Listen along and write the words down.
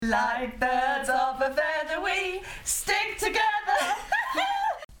Like birds of a feather, we stick together.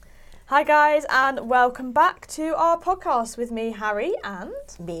 Hi guys, and welcome back to our podcast with me, Harry, and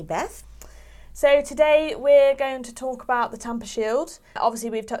me, Beth. So today we're going to talk about the Tampa Shield. Obviously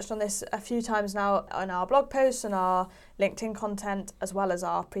we've touched on this a few times now on our blog posts and our LinkedIn content, as well as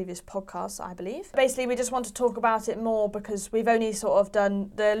our previous podcasts, I believe. Basically we just want to talk about it more because we've only sort of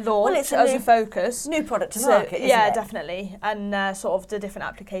done the launch as a focus. New product to market, isn't yeah, it? Definitely. And sort of the different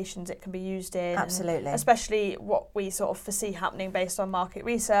applications it can be used in. Absolutely. Especially what we sort of foresee happening based on market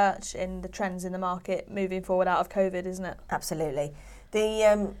research in the trends in the market moving forward out of COVID, isn't it? Absolutely.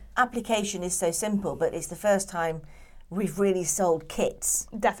 The application is so simple, but it's the first time we've really sold kits.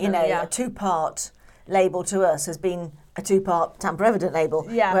 Definitely, a two-part label to us has been a two-part Tampa Evident label,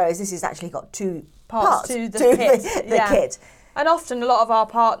 whereas this has actually got two parts to the kit. the kit. And often a lot of our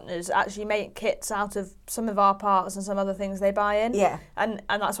partners actually make kits out of some of our parts and some other things they buy in. Yeah. And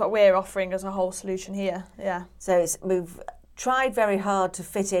that's what we're offering as a whole solution here. Yeah. So we've tried very hard to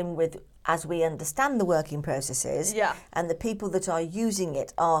fit in with as we understand the working processes, and the people that are using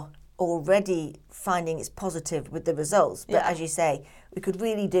it are already finding it's positive with the results. But as you say, we could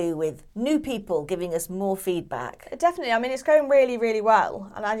really do with new people giving us more feedback. Definitely. I mean, it's going really, really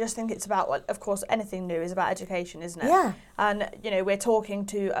well. And I just think it's about, of course, anything new is about education, isn't it? Yeah. And, we're talking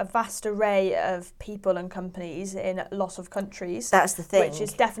to a vast array of people and companies in lots of countries. That's the thing. Which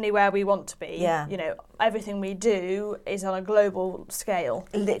is definitely where we want to be. Yeah. Everything we do is on a global scale.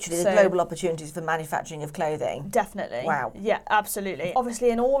 Literally, the global opportunities for manufacturing of clothing. Definitely. Wow. Yeah, absolutely.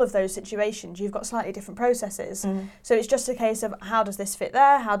 Obviously, in all of those situations, you've got slightly different processes. So it's just a case of how does this fit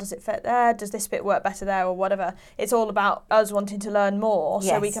there? How does it fit there? Does this bit work better there or whatever? It's all about us wanting to learn more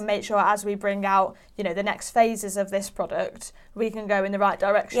so we can make sure as we bring out, the next phases of this product, we can go in the right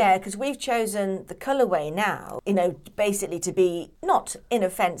direction. Yeah, because we've chosen the colourway now, basically to be not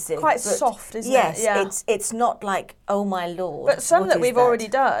inoffensive. Quite soft, isn't it? Yes, it's not like, oh my lord. But some that we've already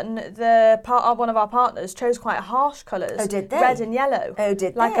done, one of our partners chose quite harsh colours. Oh, did they? Red and yellow. Oh,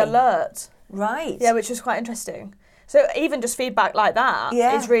 did like they? Alert. Right. Yeah, which was quite interesting. So even just feedback like that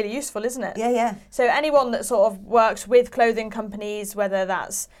is really useful, isn't it? Yeah. So anyone that sort of works with clothing companies, whether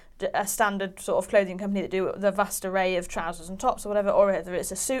that's a standard sort of clothing company that do the vast array of trousers and tops or whatever, or whether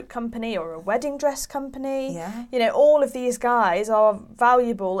it's a suit company or a wedding dress company, all of these guys are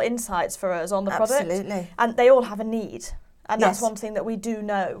valuable insights for us on the product. Absolutely. And they all have a need. And that's one thing that we do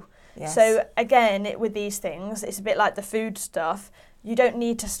know. Yes. So again, with these things, it's a bit like the food stuff. You don't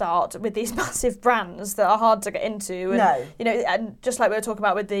need to start with these massive brands that are hard to get into. And, no. And just like we were talking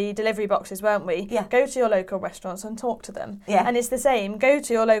about with the delivery boxes, weren't we? Yeah. Go to your local restaurants and talk to them. Yeah. And it's the same. Go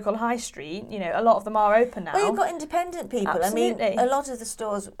to your local high street. A lot of them are open now. Well, you've got independent people. Absolutely. I mean, a lot of the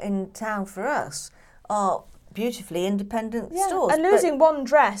stores in town for us are beautifully independent stores. And losing one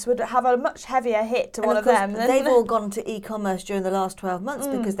dress would have a much heavier hit to one of them. They've all gone to e-commerce during the last 12 months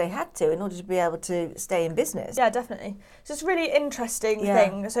because they had to in order to be able to stay in business. Yeah, definitely. So it's a really interesting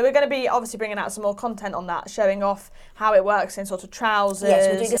thing. So we're going to be obviously bringing out some more content on that, showing off how it works in sort of trousers. Yes,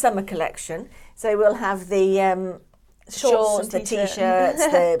 we're doing a summer collection. So we'll have the shorts, the t-shirts,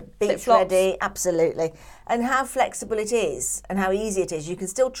 the beach ready, absolutely. And how flexible it is and how easy it is. You can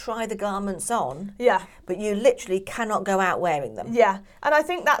still try the garments on, but you literally cannot go out wearing them. Yeah, and I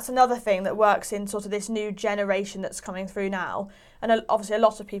think that's another thing that works in sort of this new generation that's coming through now. And obviously a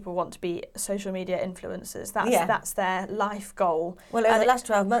lot of people want to be social media influencers. That's their life goal. Well, over the last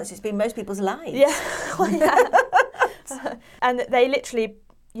 12 months, it's been most people's lives. Yeah, and they literally,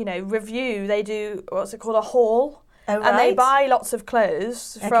 review, they do, what's it called, a haul. Oh, right. And they buy lots of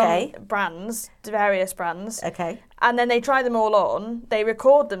clothes from brands, various brands. Okay. And then they try them all on, they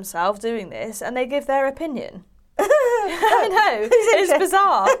record themselves doing this, and they give their opinion. I know, it's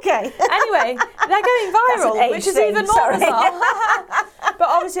bizarre. Okay. Anyway, they're going viral, which is even more bizarre. But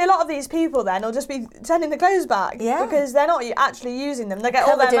obviously a lot of these people then will just be sending the clothes back because they're not actually using them. They get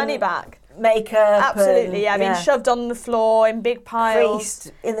all their money back. Makeup. Absolutely, being shoved on the floor in big piles.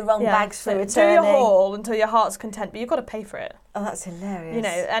 Creased in the wrong bags for returning. Do your haul until your heart's content, but you've got to pay for it. Oh, that's hilarious.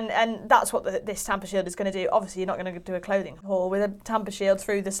 And that's what this Tampa Shield is going to do. Obviously, you're not going to do a clothing haul with a Tampa Shield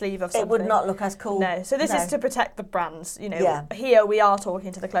through the sleeve of something. It would not look as cool. No, so this is to protect the brands. Here we are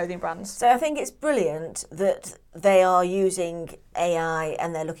talking to the clothing brands. So I think it's brilliant that they are using AI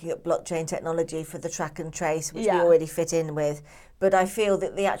and they're looking at blockchain technology for the track and trace, which we already fit in with. But I feel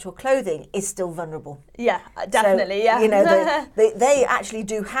that the actual clothing is still vulnerable. Yeah, definitely, They actually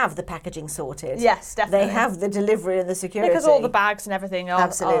do have the packaging sorted. Yes, definitely. They have the delivery and the security. Because all the bags and everything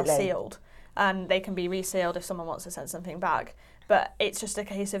are sealed. And they can be resealed if someone wants to send something back. But it's just a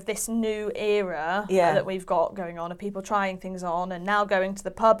case of this new era that we've got going on, of people trying things on and now going to the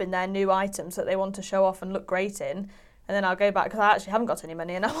pub in their new items that they want to show off and look great in. And then I'll go back because I actually haven't got any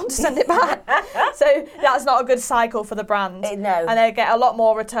money and I want to send it back. So that's not a good cycle for the brand. No. And they get a lot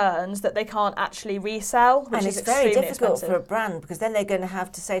more returns that they can't actually resell, which is extremely very difficult expensive for a brand, because then they're going to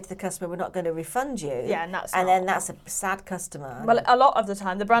have to say to the customer, we're not going to refund you. Yeah, and then that's a sad customer. Well, a lot of the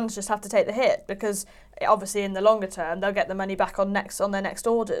time the brands just have to take the hit, because obviously in the longer term they'll get the money back on their next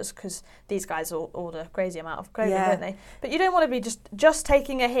orders, because these guys all order crazy amount of clothing, don't they? But you don't want to be just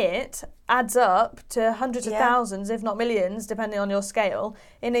taking a hit. Adds up to hundreds of thousands, if not millions, depending on your scale,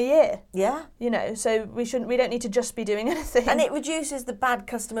 in a year. Yeah. You know, so we don't need to just be doing anything. And it reduces the bad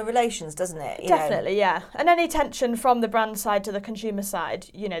customer relations, doesn't it? Definitely, yeah. And any tension from the brand side to the consumer side,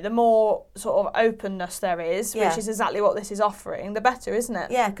 you know, the more sort of openness there is, which is exactly what this is offering, the better, isn't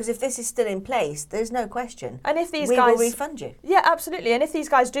it? Yeah, because if this is still in place, there's no question. And if these we guys will refund you. Yeah, absolutely. And if these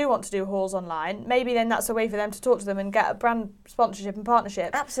guys do want to do hauls online, maybe then that's a way for them to talk to them and get a brand sponsorship and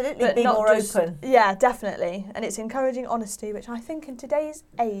partnership. Absolutely, but be more open. Yeah, definitely. And it's encouraging honesty, which I think in today's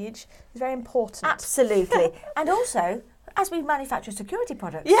age is very important. Absolutely. And also, as we manufacture security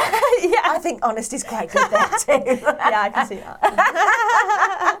products, I think honesty is quite good there too. Yeah, I can see that.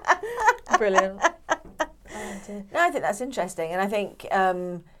 Brilliant. No, I think that's interesting. And I think,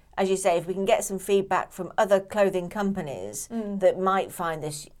 as you say, if we can get some feedback from other clothing companies that might find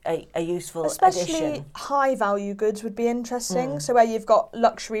this a useful especially addition. High value goods would be interesting. So where you've got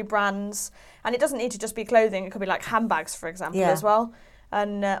luxury brands, and it doesn't need to just be clothing, it could be like handbags, for example, as well.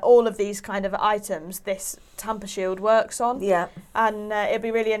 And all of these kind of items this tamper shield works on. Yeah. And it'd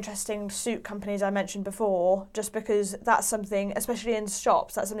be really interesting, suit companies I mentioned before, just because that's something, especially in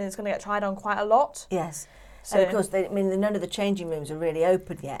shops, that's something that's going to get tried on quite a lot. Yes. So, and of course, none of the changing rooms are really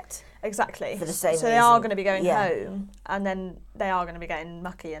open yet. Exactly. For the same reason. So they are going to be going home, and then they are going to be getting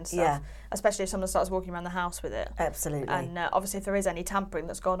mucky and stuff. Yeah. Especially if someone starts walking around the house with it. Absolutely. And obviously, if there is any tampering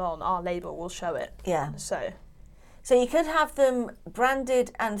that's gone on, our label will show it. Yeah. So you could have them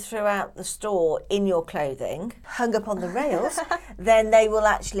branded and throughout the store in your clothing, hung up on the rails. Then they will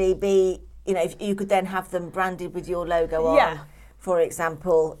actually be, you could then have them branded with your logo on. For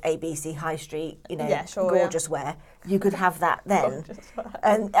example, ABC High Street, gorgeous wear. You could have that then,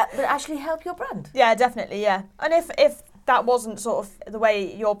 and but actually help your brand. Yeah, definitely. Yeah, and if that wasn't sort of the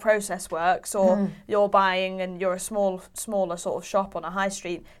way your process works, or you're buying and you're a smaller sort of shop on a high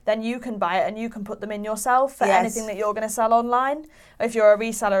street, then you can buy it and you can put them in yourself for anything that you're going to sell online. If you're a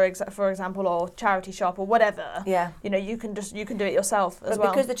reseller, for example, or charity shop or whatever, you can do it yourself as well.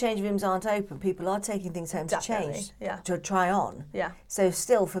 But because the change rooms aren't open, people are taking things home to change, to try on. Yeah. So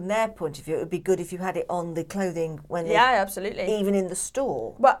still, from their point of view, it would be good if you had it on the clothing when they absolutely, even in the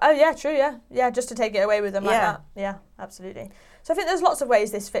store. Well, true, just to take it away with them like that. Yeah, absolutely. So I think there's lots of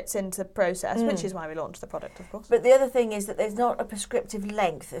ways this fits into the process, which is why we launched the product, of course. But the other thing is that there's not a prescriptive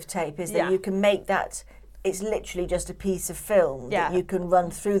length of tape, is that you can make that. It's literally just a piece of film that you can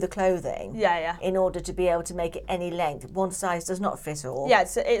run through the clothing in order to be able to make it any length. One size does not fit all. Yeah,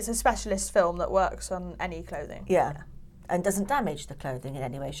 it's a specialist film that works on any clothing. Yeah. And doesn't damage the clothing in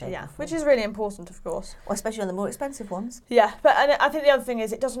any way, shape, or form. Which is really important, of course. Well, especially on the more expensive ones. Yeah, and I think the other thing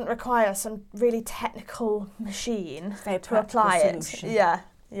is it doesn't require some really technical machine to apply solution. it.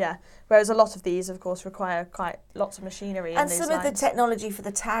 Yeah. Whereas a lot of these, of course, require quite lots of machinery. And some of the technology for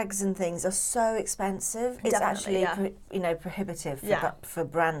the tags and things are so expensive. It's actually, prohibitive for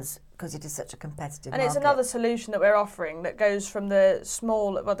brands, because it is such a competitive market. And it's another solution that we're offering that goes from the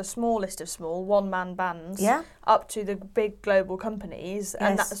smallest of small one-man bands up to the big global companies.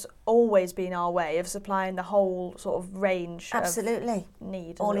 And that's always been our way of supplying the whole sort of range of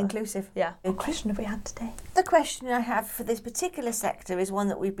need. All inclusive. Yeah. What question have we had today? The question I have for this particular sector is one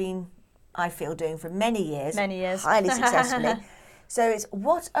that we've been, I feel, doing for many years. Highly successfully. So it's,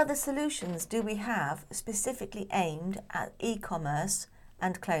 what other solutions do we have specifically aimed at e-commerce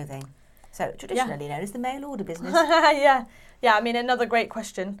and clothing? So traditionally known as the mail order business. Yeah. I mean, another great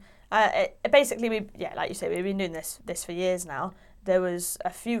question. Basically, like you say, we've been doing this for years now. There was a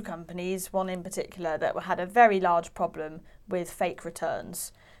few companies, one in particular, that had a very large problem with fake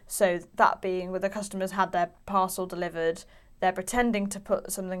returns. So that being where the customers had their parcel delivered, they're pretending to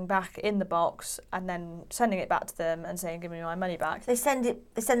put something back in the box and then sending it back to them and saying, "Give me my money back." They send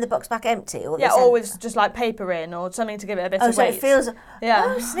the box back empty, or or with just like paper in or something to give it a bit of weight. So it feels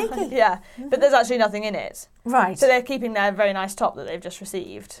sneaky. But there's actually nothing in it. Right. So they're keeping their very nice top that they've just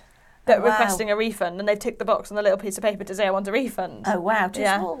received, requesting a refund, and they've ticked the box on the little piece of paper to say, "I want a refund." Oh wow, too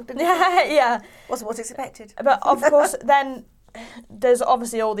small. Wasn't what's expected. But of course, then there's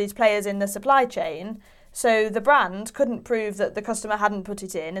obviously all these players in the supply chain So the brand couldn't prove that the customer hadn't put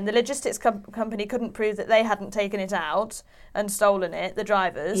it in, and the logistics company couldn't prove that they hadn't taken it out and stolen it, the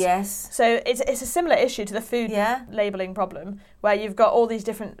drivers. Yes. So it's a similar issue to the food labelling problem, where you've got all these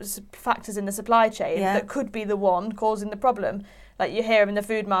different factors in the supply chain that could be the one causing the problem. Like you hear in the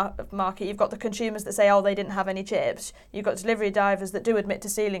food market, you've got the consumers that say, oh, they didn't have any chips. You've got delivery drivers that do admit to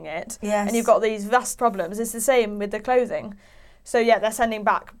stealing it. Yes. And you've got these vast problems. It's the same with the clothing. So yeah, they're sending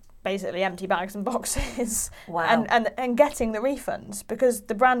back basically empty bags and boxes. Wow. And getting the refunds, because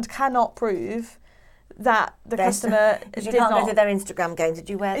the brand cannot prove that the customer did you can't not. go to their Instagram game. Did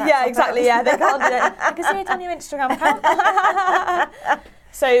you wear that? Yeah, exactly. Yeah, they can't do it. I can see it on your Instagram account.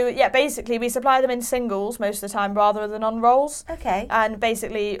 So yeah, basically we supply them in singles most of the time rather than on rolls. Okay. And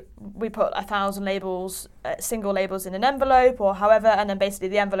basically we put 1,000 labels, single labels in an envelope or however, and then basically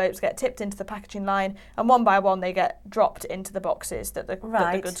the envelopes get tipped into the packaging line, and one by one they get dropped into the boxes that the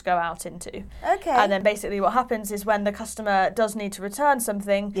goods go out into. Okay. And then basically what happens is when the customer does need to return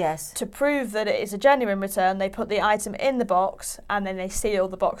something, to prove that it is a genuine return, they put the item in the box and then they seal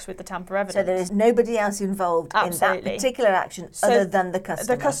the box with the tamper evidence. So there is nobody else involved in that particular action other than the customer.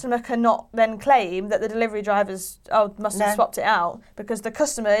 The customer cannot then claim that the delivery drivers must have swapped it out, because the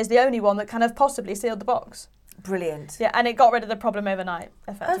customer is the only one that can have possibly sealed the box. Brilliant. Yeah, and it got rid of the problem overnight,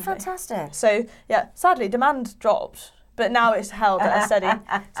 effectively. Oh, fantastic. So, yeah, sadly, demand dropped, but now it's held at a steady.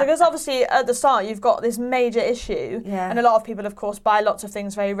 So, because obviously at the start you've got this major issue, and a lot of people, of course, buy lots of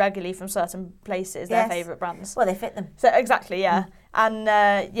things very regularly from certain places, their favourite brands. Well, they fit them. So, exactly, yeah. And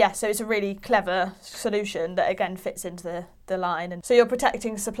so it's a really clever solution that again fits into the line, and so you're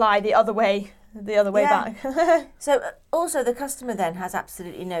protecting supply the other way back. So also the customer then has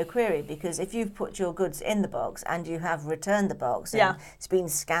absolutely no query, because if you've put your goods in the box and you have returned the box and it's been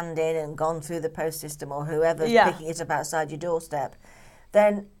scanned in and gone through the post system or whoever's picking it up outside your doorstep,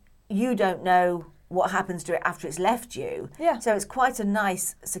 then you don't know what happens to it after it's left you. Yeah. So it's quite a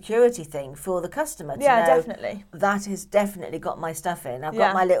nice security thing for the customer to know definitely. That has definitely got my stuff in. I've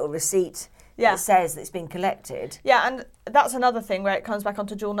got my little receipt that says that it's been collected. Yeah, and that's another thing where it comes back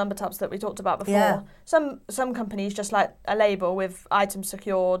onto dual number tabs that we talked about before. Yeah. Some companies just like a label with item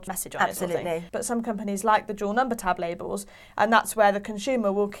secured message on it. Absolutely. But some companies like the dual number tab labels, and that's where the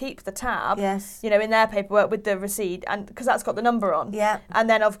consumer will keep the tab, in their paperwork with the receipt, and because that's got the number on. Yeah. And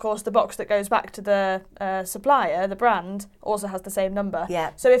then of course the box that goes back to the supplier, the brand, also has the same number.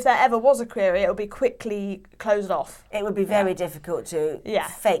 Yeah. So if there ever was a query, it would be quickly closed off. It would be very difficult to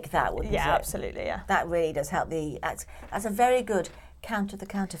fake that, wouldn't it? Yeah, absolutely, yeah. That really does help that's a very good counter the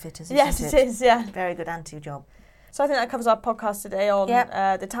counterfeiters, isn't Yes, it is, yeah. Very good anti-job. So I think that covers our podcast today on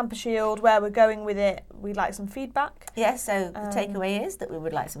the Tamper Shield, where we're going with it. We'd like some feedback. Yes, so the takeaway is that we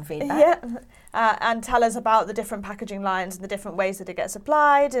would like some feedback. Yeah, and tell us about the different packaging lines and the different ways that it gets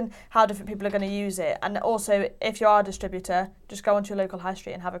applied and how different people are going to use it. And also, if you are a distributor, just go onto your local high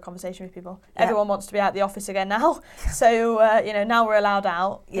street and have a conversation with people. Yeah. Everyone wants to be out the office again now. So, now we're allowed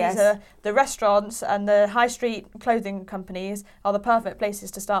out. Yes. These are the restaurants and the high street clothing companies are the perfect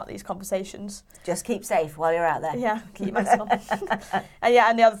places to start these conversations. Just keep safe while you're out there. Yeah, keep your mask on.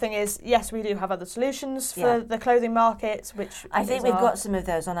 And the other thing is, yes, we do have other solutions for the clothing market, which I think we've got some of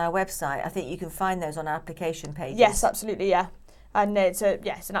those on our website. I think you can find those on our application pages. Yes, absolutely, yeah. And it's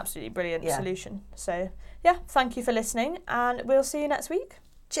an absolutely brilliant solution. So, thank you for listening, and we'll see you next week.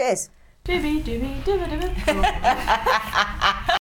 Cheers.